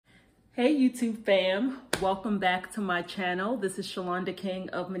Hey YouTube fam, welcome back to my channel. This is Shalonda King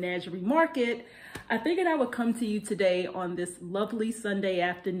of Menagerie Market. I figured I would come to you today on this lovely Sunday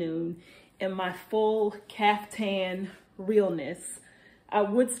afternoon in my full caftan realness. I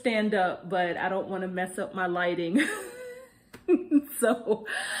would stand up, but I don't want to mess up my lighting. So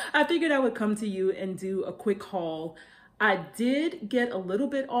I figured I would come to you and do a quick haul. I did get a little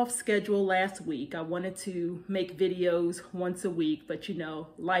bit off schedule last week. I wanted to make videos once a week, but you know,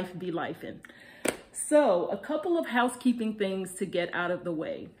 life be lifing. So a couple of housekeeping things to get out of the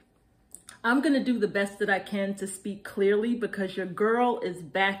way. I'm gonna do the best that I can to speak clearly because your girl is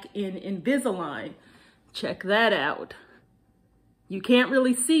back in Invisalign. Check that out. You can't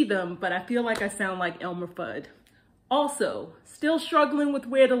really see them, but I feel like I sound like Elmer Fudd. Also, still struggling with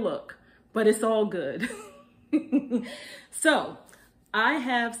where to look, but it's all good. So I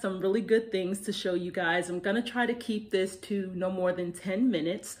have some really good things to show you guys. I'm gonna try to keep this to no more than 10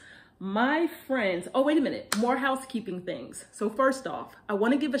 minutes. My friends, oh wait a minute, more housekeeping things. So first off, I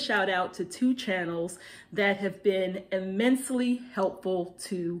want to give a shout out to two channels that have been immensely helpful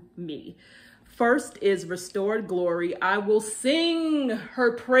to me. First is Restored Glory. I will sing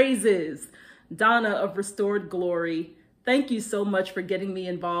her praises. Donna of Restored Glory, thank you so much for getting me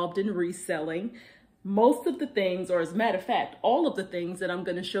involved in reselling. Most of the things, or as a matter of fact, all of the things that I'm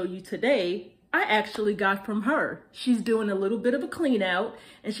going to show you today, I actually got from her. She's doing a little bit of a clean out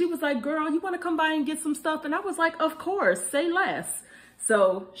and she was like, girl, you want to come by and get some stuff? And I was like, of course, say less.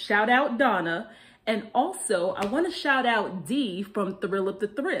 So shout out Donna. And also I want to shout out Dee from Thrill of the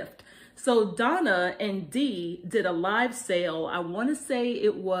Thrift. So Donna and Dee did a live sale. I want to say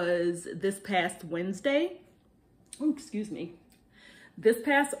it was this past Wednesday. Oh, excuse me. This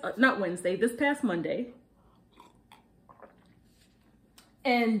past Monday.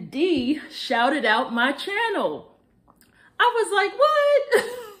 And Dee shouted out my channel. I was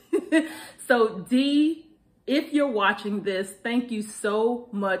like, what? So Dee, if you're watching this, thank you so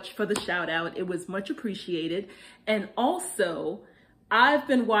much for the shout out. It was much appreciated. And also, I've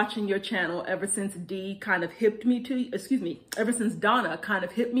been watching your channel ever since Dee kind of hipped me to you, ever since Donna kind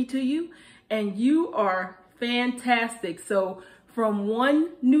of hipped me to you, and you are fantastic. So from one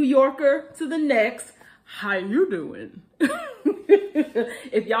New Yorker to the next, how you doing?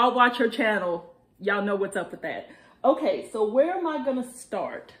 If y'all watch her channel, y'all know what's up with that. Okay, so where am I gonna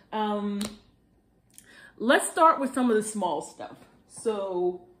start? Let's start with some of the small stuff.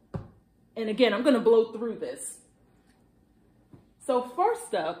 So, and again, I'm gonna blow through this. So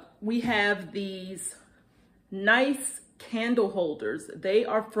first up, we have these nice candle holders. They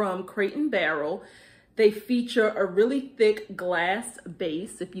are from Crate & Barrel. They feature a really thick glass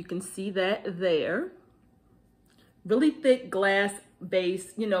base, if you can see that there. Really thick glass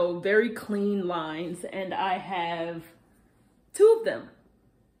base, you know, very clean lines, and I have two of them.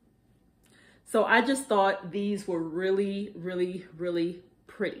 So I just thought these were really, really, really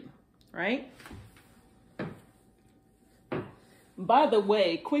pretty, right? By the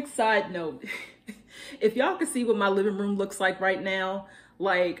way, quick side note, if y'all can see what my living room looks like right now,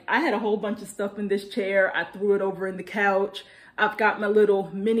 like I had a whole bunch of stuff in this chair. I threw it over in the couch. I've got my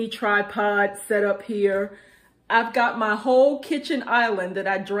little mini tripod set up here. I've got my whole kitchen island that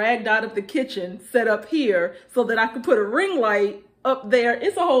I dragged out of the kitchen set up here so that I could put a ring light up there.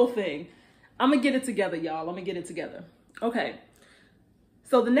 It's a whole thing. I'm gonna get it together, y'all. I'm gonna get it together. Okay.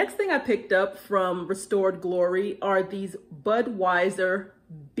 So the next thing I picked up from Restored Glory are these Budweiser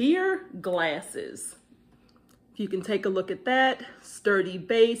beer glasses. If you can take a look at that, sturdy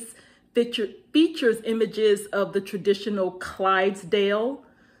base, features images of the traditional Clydesdale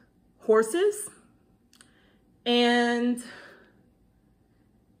horses. And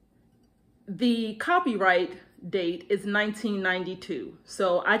the copyright date is 1992.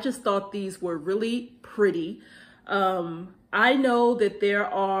 So I just thought these were really pretty. I know that there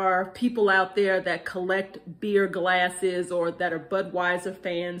are people out there that collect beer glasses or that are Budweiser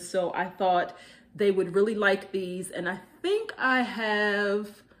fans, so I thought they would really like these, and I think I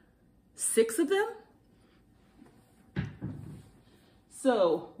have 6 of them.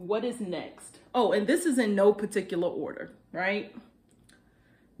 So what is next? Oh, and this is in no particular order, right?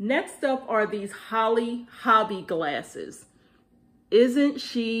 Next up are these Holly Hobby glasses. Isn't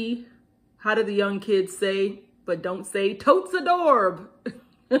she, how do the young kids say, but don't say totes adorb.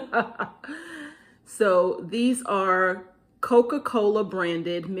 So these are Coca-Cola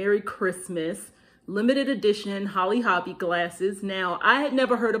branded Merry Christmas limited edition Holly Hobby glasses. Now, I had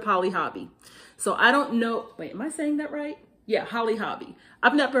never heard of Holly Hobby, so I don't know. Wait, am I saying that right? Yeah, Holly Hobby.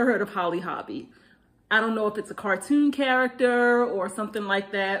 I've never heard of Holly Hobby. I don't know if it's a cartoon character or something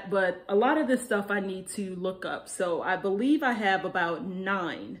like that, but a lot of this stuff I need to look up. So I believe I have about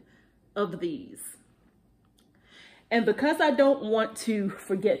 9 of these. And because I don't want to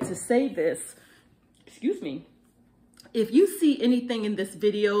forget to say this, excuse me, if you see anything in this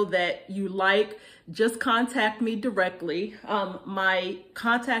video that you like, just contact me directly. My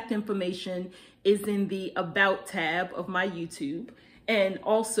contact information is in the About tab of my YouTube. And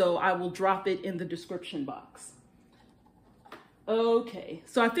also I will drop it in the description box. Okay,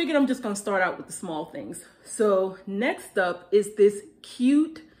 so I figured I'm just gonna start out with the small things. So next up is this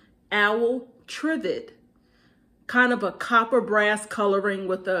cute owl trivet, kind of a copper brass coloring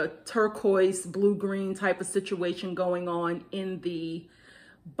with a turquoise blue-green type of situation going on in the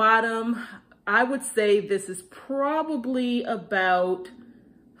bottom. I would say this is probably about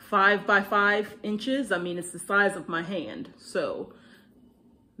 5 by 5 inches. I mean, it's the size of my hand. So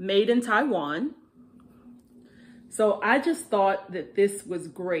made in Taiwan. So I just thought that this was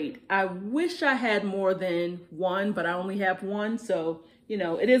great. I wish I had more than one, but I only have one. So, you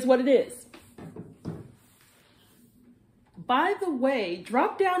know, it is what it is. By the way,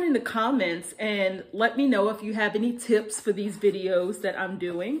 drop down in the comments and let me know if you have any tips for these videos that I'm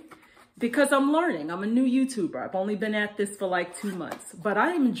doing, because I'm learning. I'm a new YouTuber. I've only been at this for like 2 months, but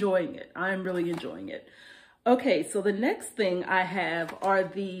I am enjoying it. I am really enjoying it. Okay, so the next thing I have are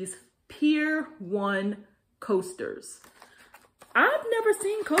these Pier 1 coasters. I've never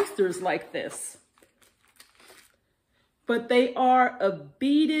seen coasters like this, but they are a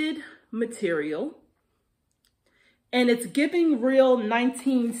beaded material. And it's giving real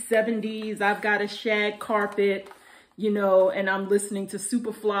 1970s. I've got a shag carpet, you know, and I'm listening to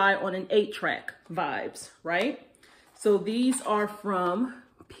Superfly on an 8-track vibes, right? So these are from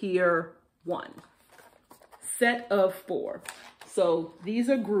Pier 1, set of 4. So these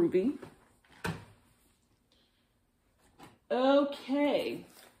are groovy. Okay.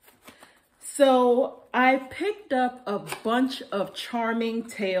 So I picked up a bunch of Charming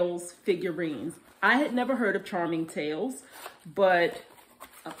Tales figurines. I had never heard of Charming Tales, but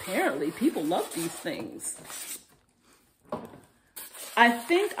apparently people love these things. I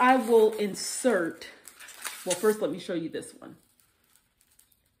think I will insert, well, first let me show you this one.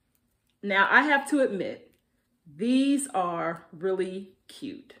 Now I have to admit, these are really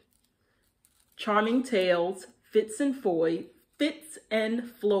cute. Charming Tales, Fitz and Floyd.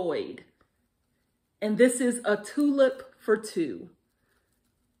 And this is a tulip for 2.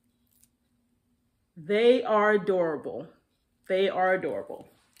 They are adorable. They are adorable.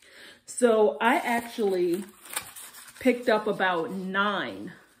 So I actually picked up about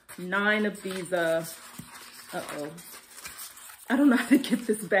nine of these, uh-oh. I don't know how to get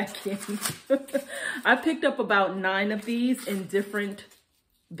this back in. I picked up about 9 of these in different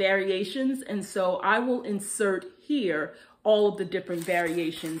variations. And so I will insert here all of the different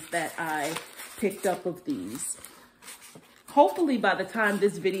variations that I picked up of these. Hopefully by the time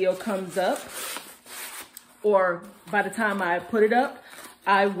this video comes up, or by the time I put it up,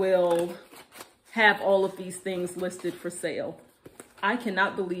 I will have all of these things listed for sale. I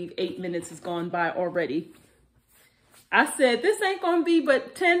cannot believe 8 minutes has gone by already. I said, this ain't gonna be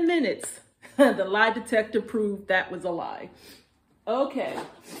but 10 minutes. The lie detector proved that was a lie. Okay,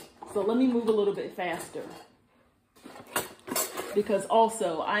 so let me move a little bit faster, because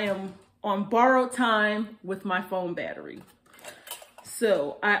also I am on borrowed time with my phone battery.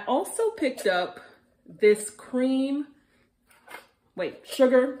 So I also picked up this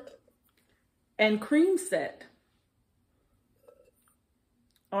sugar and cream set.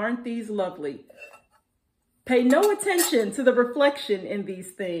 Aren't these lovely? Pay no attention to the reflection in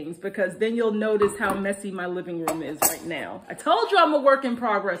these things, because then you'll notice how messy my living room is right now. I told you I'm a work in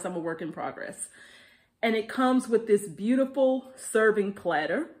progress. I'm a work in progress. And it comes with this beautiful serving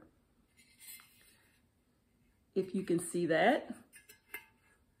platter. If you can see that.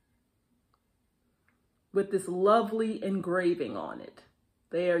 With this lovely engraving on it.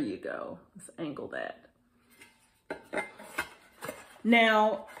 There you go. Let's angle that.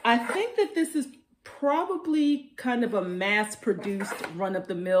 Now, I think that this is probably kind of a mass-produced,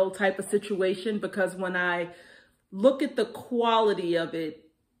 run-of-the-mill type of situation, because when I look at the quality of it,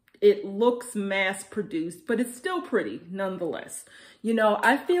 it looks mass-produced, but it's still pretty nonetheless. You know,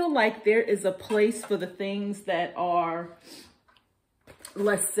 I feel like there is a place for the things that are,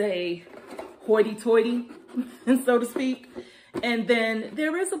 let's say, hoity-toity, so to speak. And then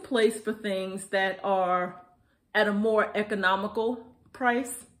there is a place for things that are at a more economical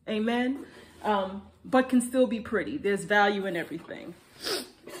price, amen, but can still be pretty. There's value in everything.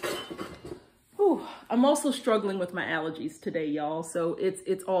 Whew. I'm also struggling with my allergies today, y'all, so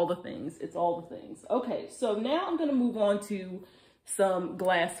it's all the things. It's all the things. Okay, so now I'm going to move on to some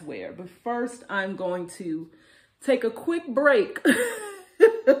glassware, but first I'm going to take a quick break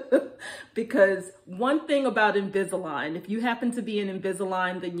because one thing about Invisalign, if you happen to be in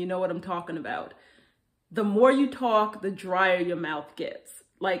Invisalign, then you know what I'm talking about. The more you talk, the drier your mouth gets.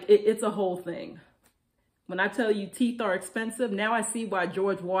 Like it's a whole thing. When I tell you teeth are expensive, now I see why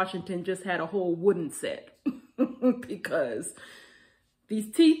George Washington just had a whole wooden set. Because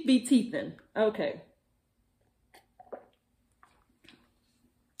these teeth be teethin'. Okay.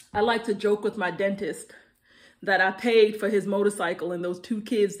 I like to joke with my dentist that I paid for his motorcycle and those 2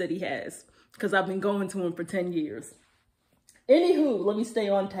 kids that he has, because I've been going to him for 10 years. Anywho, let me stay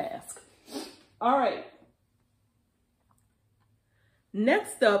on task. All right.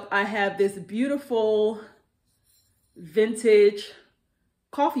 Next up, I have this beautiful vintage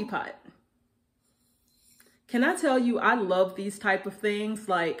coffee pot. Can I tell you, I love these type of things.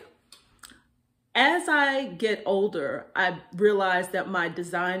 Like, as I get older, I realize that my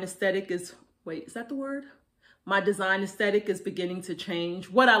design aesthetic is, wait, is that the word? My design aesthetic is beginning to change.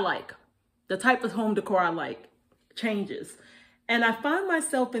 What I like, the type of home decor I like changes. And I find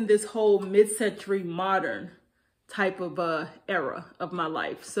myself in this whole mid-century modern type of era of my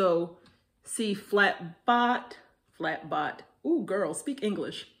life. So see flat bot, ooh girl, speak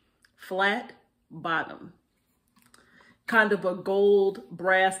English, flat bottom. Kind of a gold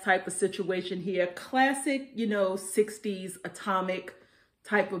brass type of situation here. Classic, you know, 60s atomic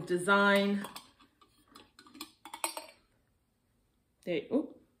type of design. There,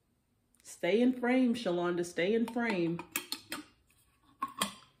 oh, stay in frame, Shalonda, stay in frame.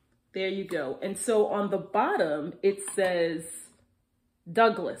 There you go. And so on the bottom, it says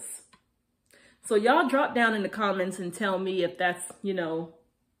Douglas. So y'all drop down in the comments and tell me if that's, you know,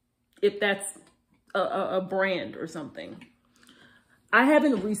 if that's a brand or something. I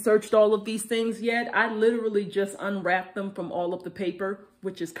haven't researched all of these things yet. I literally just unwrapped them from all of the paper,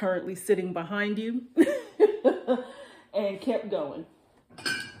 which is currently sitting behind you, and kept going.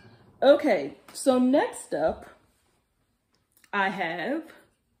 Okay, so next up, I have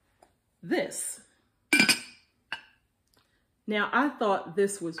this. Now, I thought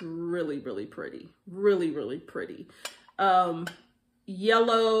this was really, really pretty. Really, really pretty.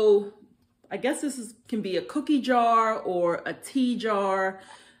 Yellow, I guess this can be a cookie jar or a tea jar.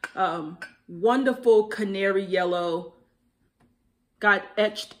 Wonderful canary yellow. Got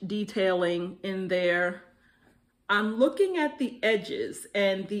etched detailing in there. I'm looking at the edges,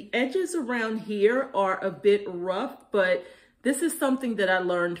 and the edges around here are a bit rough, but this is something that I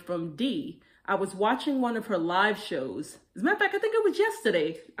learned from Dee. I was watching one of her live shows. As a matter of fact, I think it was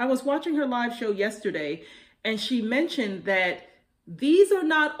yesterday. I was watching her live show yesterday, and she mentioned that these are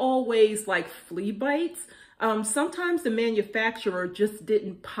not always like flea bites. Sometimes the manufacturer just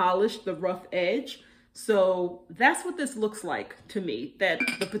didn't polish the rough edge. So that's what this looks like to me, that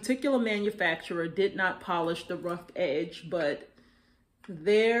the particular manufacturer did not polish the rough edge, but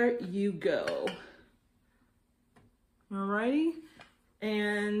there you go. Alrighty.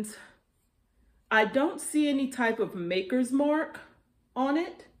 And I don't see any type of maker's mark on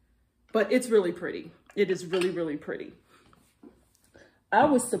it, but it's really pretty. It is really, really pretty. I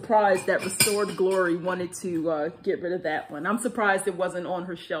was surprised that Restored Glory wanted to get rid of that one. I'm surprised it wasn't on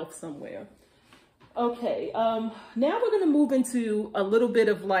her shelf somewhere. Okay, now we're gonna move into a little bit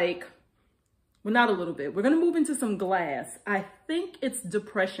of like, well, not a little bit, we're gonna move into some glass. I think it's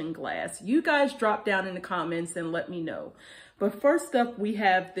depression glass. You guys drop down in the comments and let me know. But first up, we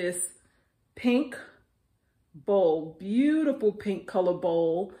have this pink bowl, beautiful pink color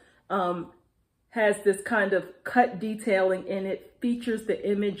bowl. Has this kind of cut detailing in it, features the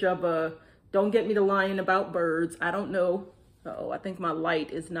image of a, don't get me to lying about birds. I don't know. Uh-oh, I think my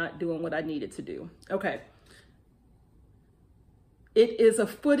light is not doing what I need it to do. Okay. It is a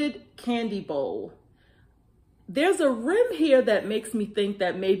footed candy bowl. There's a rim here that makes me think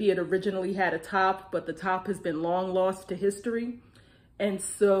that maybe it originally had a top, but the top has been long lost to history. And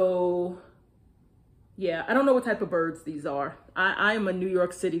so, yeah, I don't know what type of birds these are. I am a New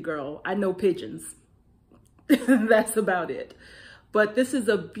York City girl. I know pigeons. That's about it. But this is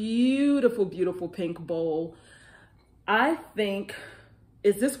a beautiful, beautiful pink bowl. I think,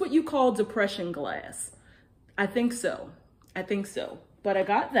 is this what you call depression glass? I think so. I think so. But I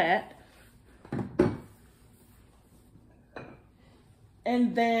got that.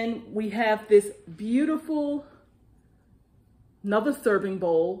 And then we have this beautiful, another serving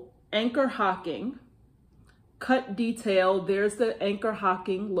bowl, Anchor Hocking, cut detail. There's the Anchor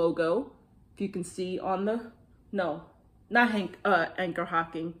Hocking logo. If you can see on the, no, not Anchor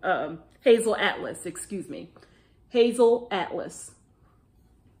Hocking, Hazel Atlas, excuse me. Hazel Atlas.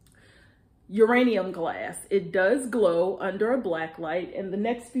 Uranium glass. It does glow under a black light, and the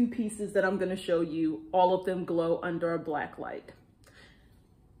next few pieces that I'm going to show you, all of them glow under a black light.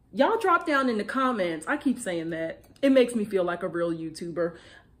 Y'all drop down in the comments. I keep saying that. It makes me feel like a real YouTuber.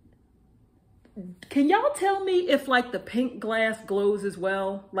 Can y'all tell me if like the pink glass glows as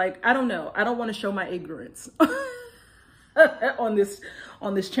well? Like, I don't know. I don't want to show my ignorance on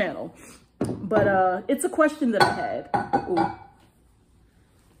this channel. But it's a question that I had. Ooh.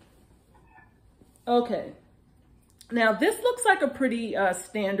 Okay. Now this looks like a pretty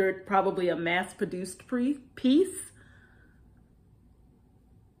standard, probably a mass-produced piece.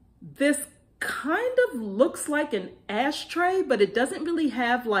 This kind of looks like an ashtray, but it doesn't really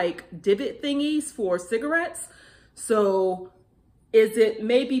have like divot thingies for cigarettes. So is it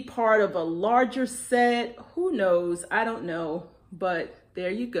maybe part of a larger set? Who knows? I don't know, but there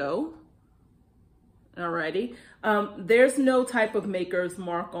you go. Alrighty. There's no type of maker's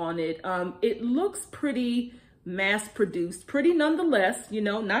mark on it. It looks pretty mass-produced, pretty nonetheless, you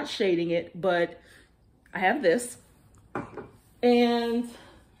know, not shading it, but I have this. And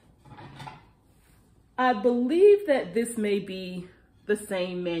I believe that this may be the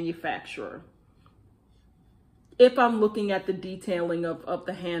same manufacturer, if I'm looking at the detailing of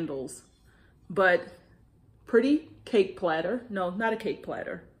the handles. But pretty cake platter. No, not a cake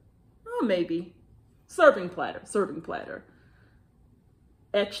platter. Oh, maybe. Serving platter.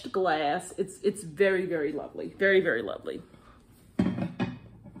 Etched glass. It's very, very lovely. Very, very lovely.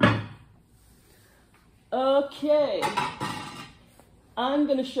 Okay. I'm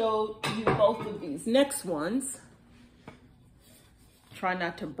going to show you both of these next ones. Try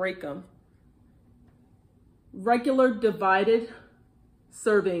not to break them. Regular divided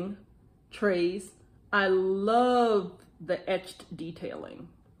serving trays. I love the etched detailing,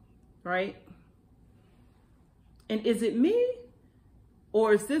 right? And is it me,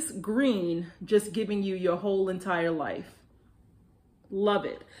 or is this green just giving you your whole entire life? Love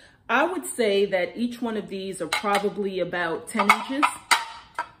it. I would say that each one of these are probably about 10 inches.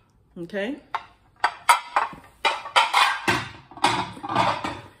 Okay.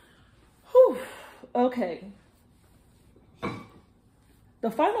 Whew. Okay.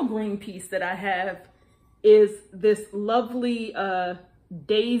 The final green piece that I have is this lovely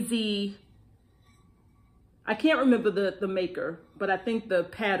daisy. I can't remember the maker, but I think the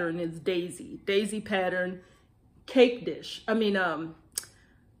pattern is daisy pattern cake dish. I mean, oh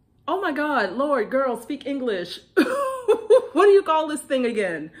my God, Lord, girl, speak English. What do you call this thing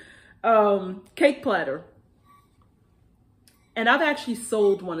again? Cake platter. And I've actually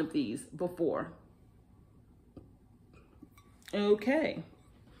sold one of these before. Okay.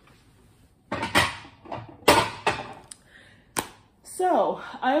 So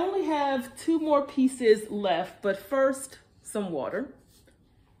I only have 2 more pieces left, but first, some water.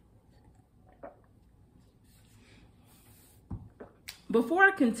 Before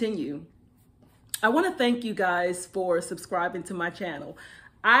I continue, I want to thank you guys for subscribing to my channel.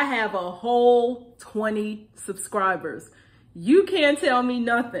 I have a whole 20 subscribers. You can't tell me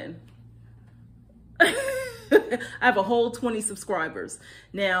nothing. I have a whole 20 subscribers.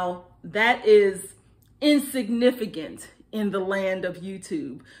 Now, that is insignificant in the land of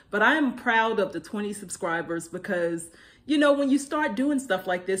YouTube, but I am proud of the 20 subscribers because, you know, when you start doing stuff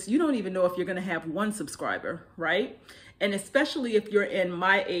like this, you don't even know if you're going to have 1 subscriber, right? And especially if you're in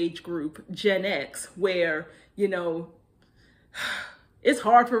my age group, Gen X, where, you know, it's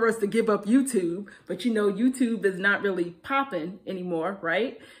hard for us to give up YouTube, but you know, YouTube is not really popping anymore,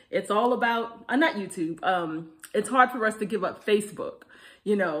 right? It's all about, not YouTube. It's hard for us to give up Facebook.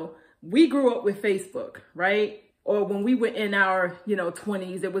 You know, we grew up with Facebook, right? Or when we were in our, you know,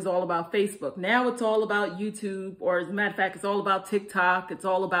 20s, it was all about Facebook. Now it's all about YouTube, or as a matter of fact, it's all about TikTok. It's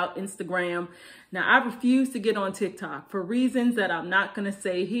all about Instagram. Now, I refuse to get on TikTok for reasons that I'm not going to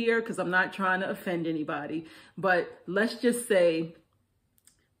say here because I'm not trying to offend anybody. But let's just say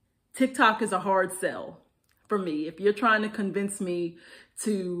TikTok is a hard sell for me. If you're trying to convince me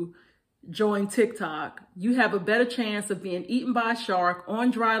to join TikTok, you have a better chance of being eaten by a shark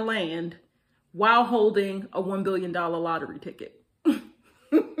on dry land while holding a $1 billion lottery ticket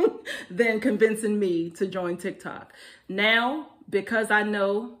than convincing me to join TikTok. Now, because I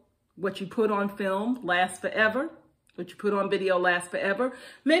know what you put on film lasts forever, what you put on video lasts forever,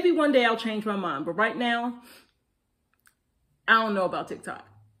 maybe one day I'll change my mind. But right now, I don't know about TikTok.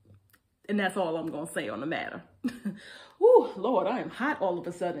 And that's all I'm going to say on the matter. Ooh, Lord, I am hot all of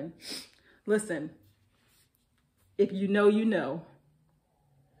a sudden. Listen, if you know, you know.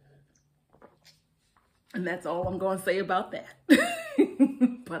 And that's all I'm going to say about that.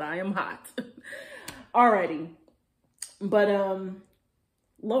 But I am hot. Alrighty. But,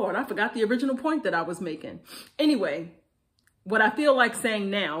 Lord, I forgot the original point that I was making. Anyway, what I feel like saying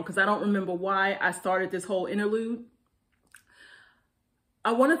now, because I don't remember why I started this whole interlude.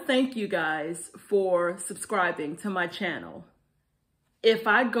 I want to thank you guys for subscribing to my channel. If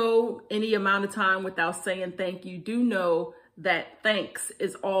I go any amount of time without saying thank you, do know that thanks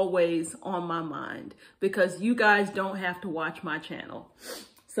is always on my mind because you guys don't have to watch my channel.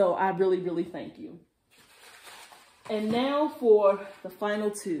 So I really, really thank you. And now for the final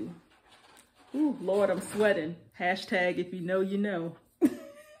two. Ooh, Lord, I'm sweating. Hashtag if you know, you know.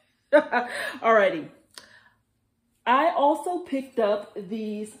 Alrighty. I also picked up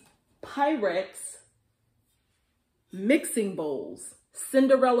these Pyrex mixing bowls,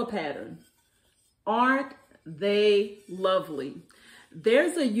 Cinderella pattern. Aren't they lovely?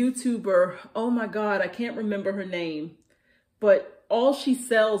 There's a YouTuber, oh my God, I can't remember her name, but all she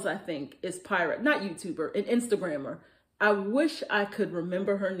sells, I think, is Pyrex. Not YouTuber, an Instagrammer. I wish I could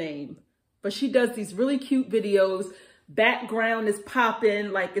remember her name, but she does these really cute videos. Background is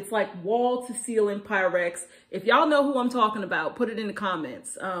popping, like it's like wall to ceiling Pyrex. If y'all know who I'm talking about, put it in the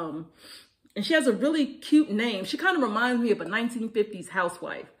comments. And she has a really cute name. She kind of reminds me of a 1950s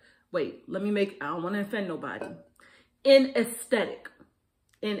housewife. Wait, I don't want to offend nobody. In aesthetic.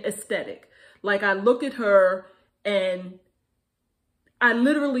 Like I look at her and I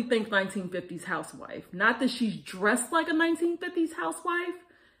literally think 1950s housewife. Not that she's dressed like a 1950s housewife.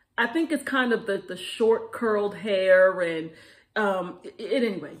 I think it's kind of the short curled hair and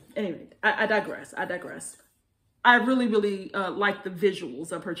anyway, I digress. I really, really like the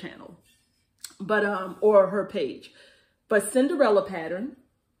visuals of her channel, but or her page. But Cinderella pattern,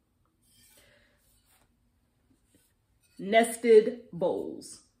 nested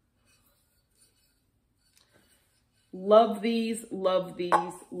bowls. Love these, love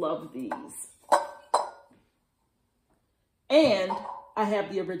these, love these. And I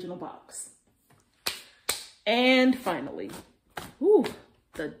have the original box. And finally, ooh,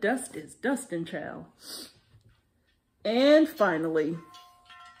 the dust is dusting, child. And finally,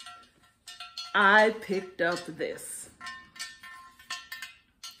 I picked up this.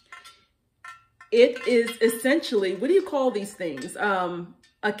 It is essentially, what do you call these things?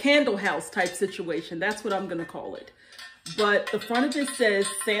 A candle house type situation. That's what I'm gonna call it. But the front of it says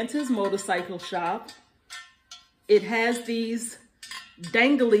Santa's Motorcycle Shop. It has these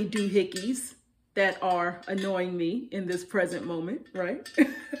dangly doohickeys that are annoying me in this present moment, right?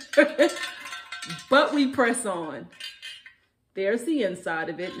 But we press on. There's the inside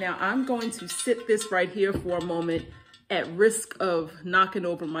of it. Now I'm going to sit this right here for a moment at risk of knocking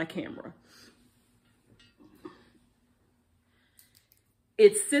over my camera.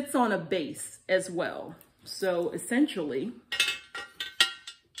 It sits on a base as well. So essentially,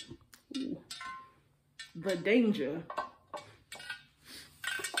 ooh, the danger.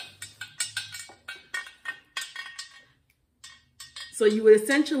 So you would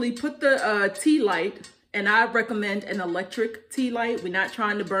essentially put the tea light, and I recommend an electric tea light. We're not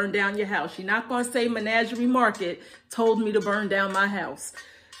trying to burn down your house. You're not going to say Menagerie Market told me to burn down my house.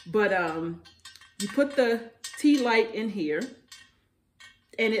 But you put the tea light in here,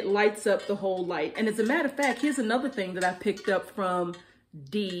 and it lights up the whole light. And as a matter of fact, here's another thing that I picked up from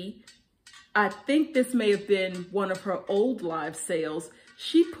Dee. I think this may have been one of her old live sales.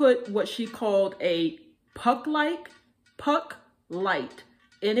 She put what she called a puck light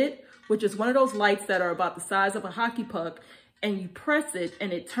in it, which is one of those lights that are about the size of a hockey puck, and you press it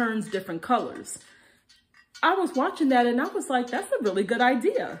and it turns different colors. I was watching that and I was like, that's a really good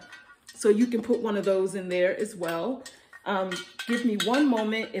idea. So you can put one of those in there as well. Give me one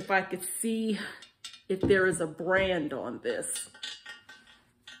moment if I could see if there is a brand on this.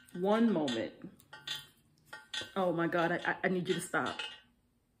 One moment. Oh my God, I need you to stop.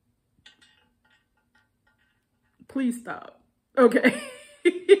 Please stop. Okay.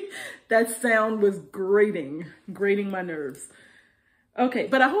 That sound was grating my nerves. Okay,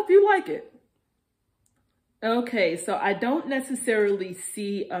 but I hope you like it. Okay, so I don't necessarily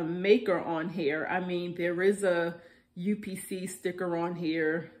see a maker on here. I mean, there is a UPC sticker on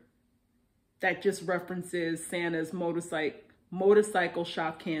here that just references Santa's motorcycle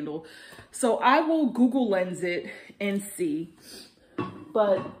shop candle. So I will Google Lens it and see.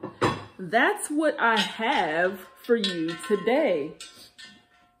 But that's what I have for you today.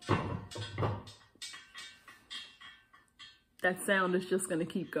 That sound is just gonna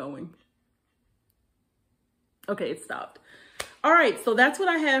keep going. Okay, it stopped. All right, so that's what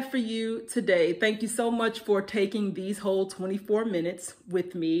I have for you today. Thank you so much for taking these whole 24 minutes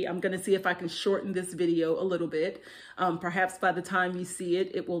with me. I'm gonna see if I can shorten this video a little bit. Perhaps by the time you see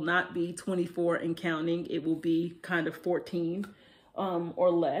it, it will not be 24 and counting. It will be kind of 14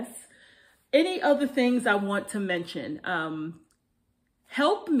 or less. Any other things I want to mention?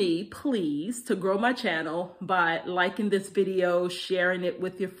 help me, please, to grow my channel by liking this video, sharing it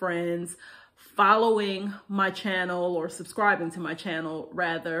with your friends, following my channel or subscribing to my channel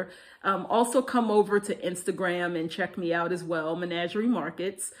rather. Also come over to Instagram and check me out as well,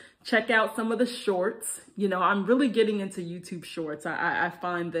 Menagerie.markets. Check out some of the shorts. You know, I'm really getting into YouTube shorts. I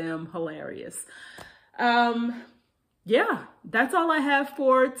find them hilarious. Yeah, that's all I have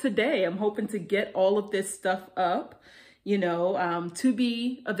for today. I'm hoping to get all of this stuff up, you know, to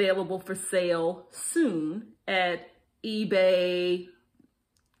be available for sale soon at eBay.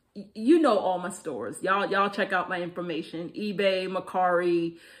 You know, all my stores. Y'all check out my information. eBay,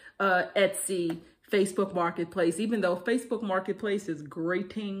 Mercari, Etsy, Facebook Marketplace, even though Facebook Marketplace is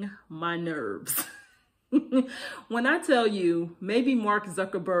grating my nerves. When I tell you, maybe Mark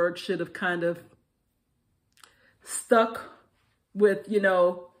Zuckerberg should have kind of stuck with, you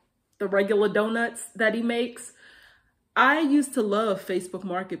know, the regular donuts that he makes. I used to love Facebook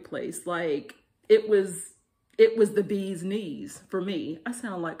Marketplace. Like, it was the bee's knees for me. I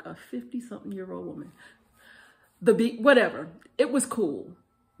sound like a 50-something-year-old woman. Whatever. It was cool.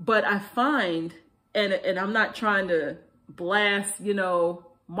 But I find, and I'm not trying to blast, you know,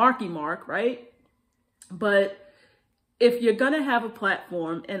 Marky Mark, right? But if you're going to have a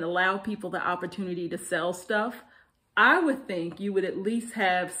platform and allow people the opportunity to sell stuff, I would think you would at least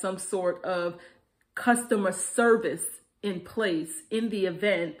have some sort of customer service in place in the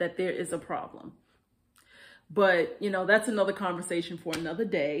event that there is a problem. But, you know, that's another conversation for another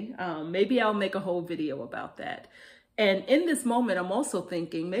day. Maybe I'll make a whole video about that. And in this moment, I'm also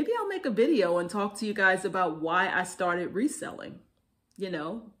thinking maybe I'll make a video and talk to you guys about why I started reselling, you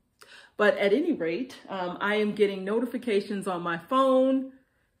know. But at any rate, I am getting notifications on my phone.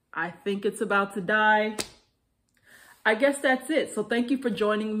 I think it's about to die. I guess that's it. So thank you for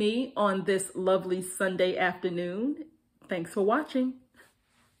joining me on this lovely Sunday afternoon. Thanks for watching.